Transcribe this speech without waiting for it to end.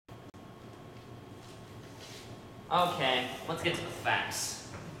Okay, let's get to the facts.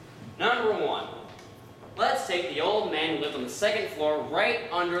 Number one, let's take the old man who lived on the second floor right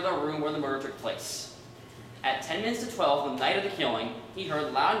under the room where the murder took place. At 10 minutes to 12, the night of the killing, he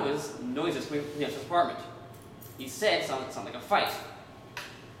heard loud noises coming from his apartment. He said it sounded like a fight.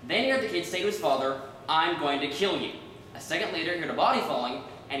 Then he heard the kid say to his father, "I'm going to kill you." A second later, he heard a body falling,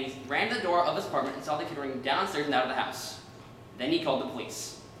 and he ran to the door of his apartment and saw the kid running downstairs and out of the house. Then he called the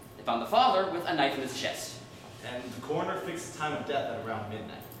police. They found the father with a knife in his chest. And the coroner fixed the time of death at around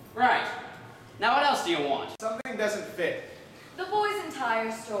midnight. Right. Now what else do you want? Something doesn't fit. The boy's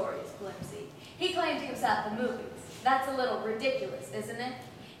entire story is flimsy. He claimed he was at the movies. That's a little ridiculous, isn't it?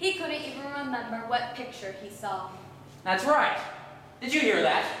 He couldn't even remember what picture he saw. That's right. Did you hear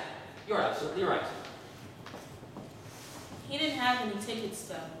that? You're absolutely right. He didn't have any tickets,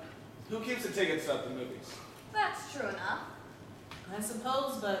 though. Who keeps the tickets at the movies? That's true enough. I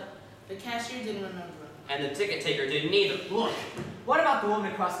suppose, but the cashier didn't remember. And the ticket taker didn't either. Look, what about the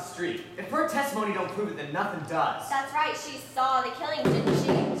woman across the street? If her testimony don't prove it, then nothing does. That's right, she saw the killing, didn't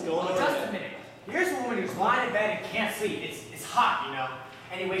she? What's going on? Just a minute. Here's a woman who's lying in bed and can't sleep. It's hot, you know.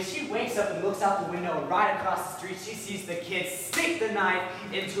 Anyway, she wakes up and looks out the window, and right across the street, she sees the kid stick the knife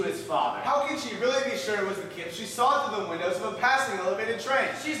into his father. How can she really be sure it was the kid? She saw through the windows of a passing elevated train.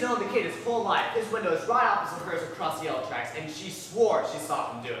 She's known the kid his whole life. His window is right opposite hers across the yellow tracks, and she swore she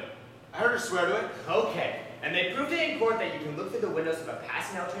saw him do it. I heard her swear to it. Okay, and they proved it in court that you can look through the windows of a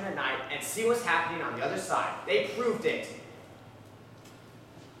passing L train at night and see what's happening on the other side. They proved it.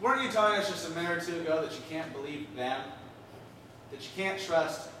 Weren't you telling us just a minute or two ago that you can't believe them? That you can't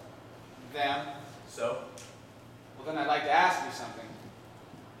trust them? So? Well, then I'd like to ask you something.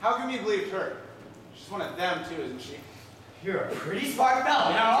 How come you believed her? She's one of them too, isn't she? You're a pretty smart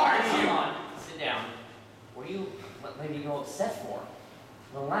fellow, now aren't you? Come on, sit down. What are you letting me go upset for?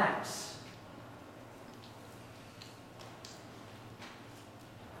 Relax.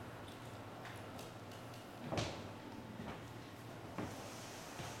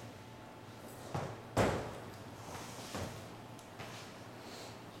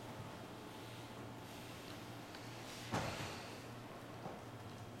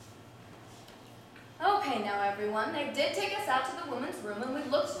 Okay, now everyone, they did take us out to the woman's room and we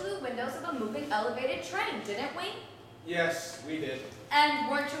looked through the windows of a moving elevated train, didn't we? Yes, we did. And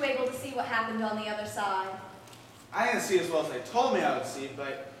weren't you able to see what happened on the other side? I didn't see as well as they told me I would see,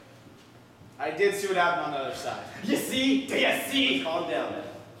 but I did see what happened on the other side. You see? Do you see? Calm down, man.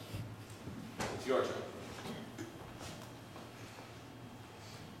 It's your turn.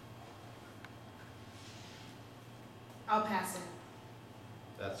 I'll pass it.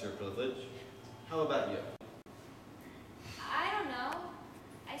 That's your privilege. How about you? I don't know.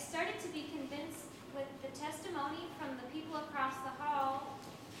 I started to be convinced with the testimony from the people across the hall.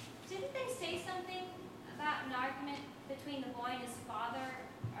 Didn't they say something about an argument between the boy and his father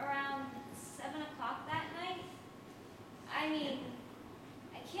around 7 o'clock that night? I mean,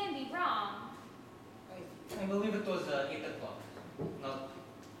 I can be wrong. I believe it was 8 o'clock,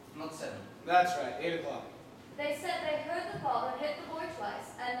 not 7. That's right, 8 o'clock. They said they heard the father hit the boy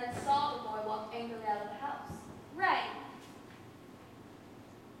twice and then saw the boy walk angrily out of the house. Right.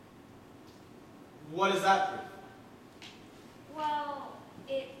 What does that prove? Well,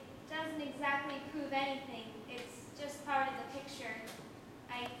 it doesn't exactly prove anything. It's just part of the picture.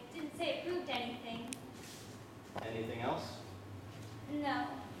 I didn't say it proved anything. Anything else? No.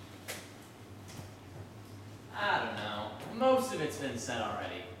 I don't know. Most of it's been said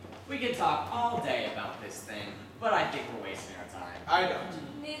already. We could talk all day about this thing, but I think we're wasting our time. I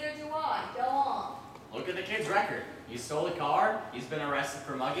don't. Neither do I. Go on. Look at the kid's record. He stole a car, he's been arrested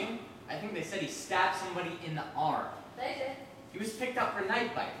for mugging. I think they said he stabbed somebody in the arm. They did. He was picked up for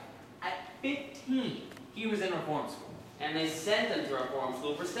night biting. At 15, he was in reform school. And they sent him to reform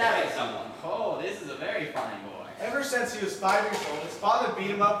school for stabbing someone. Oh, this is a very fine boy. Ever since he was 5 years old, his father beat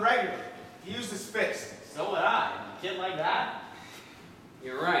him up regularly. He used his fist. So would I. A kid like that.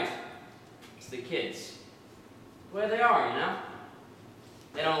 You're right. It's the kids. The way they are, you know?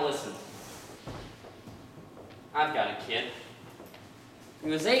 They don't listen. I've got a kid.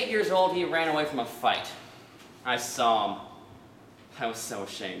 When he was 8 years old, he ran away from a fight. I saw him. I was so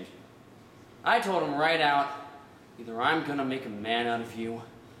ashamed. I told him right out, either I'm gonna make a man out of you,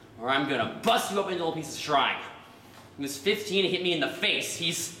 or I'm gonna bust you up into little pieces trying. He was 15 and hit me in the face.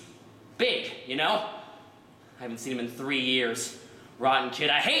 He's big, you know? I haven't seen him in 3 years. Rotten kid.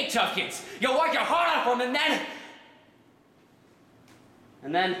 I hate tough kids. You'll work your heart out for him,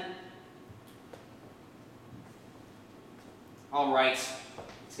 and then... All right.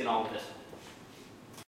 Let's get on with it.